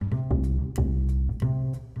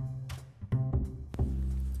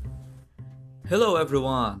Hello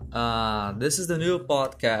everyone, this is the new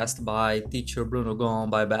podcast by teacher Bruno Gon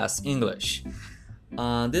by Best English.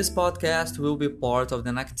 This podcast will be part of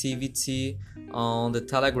an activity on the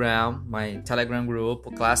Telegram, my Telegram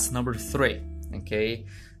group, class number 3, okay?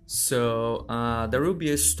 So there will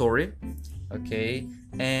be a story, okay?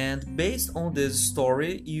 And based on this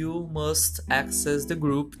story, you must access the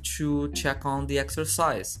group to check on the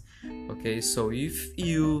exercise, okay? So if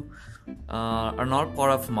you are not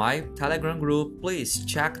part of my Telegram group, please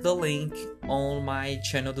check the link on my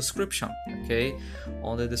channel description, okay,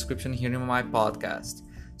 on the description here in my podcast.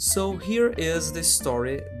 So here is the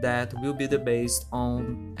story that will be based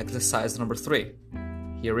on exercise number 3.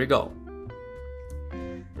 Here we go.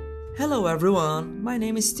 Hello everyone, my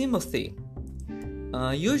name is Timothy.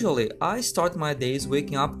 Usually I start my days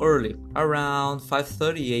waking up early, around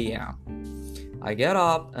 5:30 a.m. I get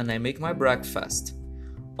up and I make my breakfast.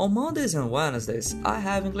 On Mondays and Wednesdays, I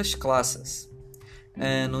have English classes.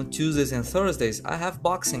 And on Tuesdays and Thursdays, I have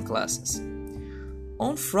boxing classes.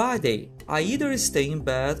 On Friday, I either stay in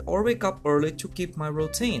bed or wake up early to keep my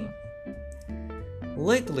routine.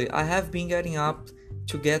 Lately, I have been getting up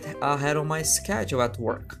to get ahead on my schedule at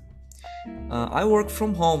work. I work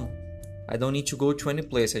from home. I don't need to go to any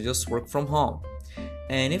place, I just work from home.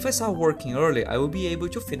 And if I start working early, I will be able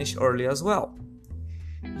to finish early as well.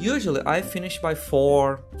 Usually I finish by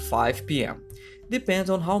 4-5 p.m. Depends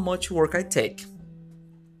on how much work I take.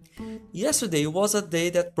 Yesterday was a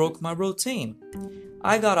day that broke my routine.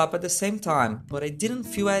 I got up at the same time, but I didn't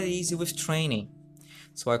feel at ease with training.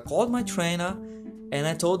 So I called my trainer and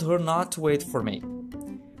I told her not to wait for me.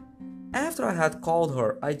 After I had called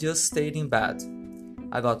her, I just stayed in bed.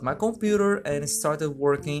 I got my computer and started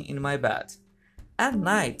working in my bed. At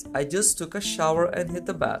night, I just took a shower and hit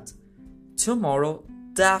the bed. Tomorrow,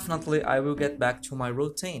 definitely I will get back to my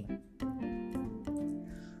routine.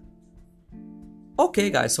 Okay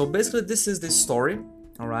guys, so basically this is the story,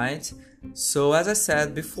 alright? So as I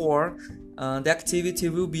said before, the activity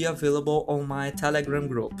will be available on my Telegram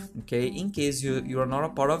group, okay? In case you are not a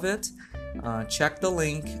part of it, check the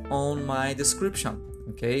link on my description,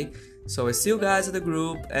 okay? So I see you guys in the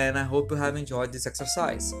group and I hope you have enjoyed this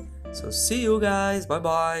exercise. So see you guys, bye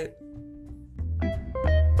bye!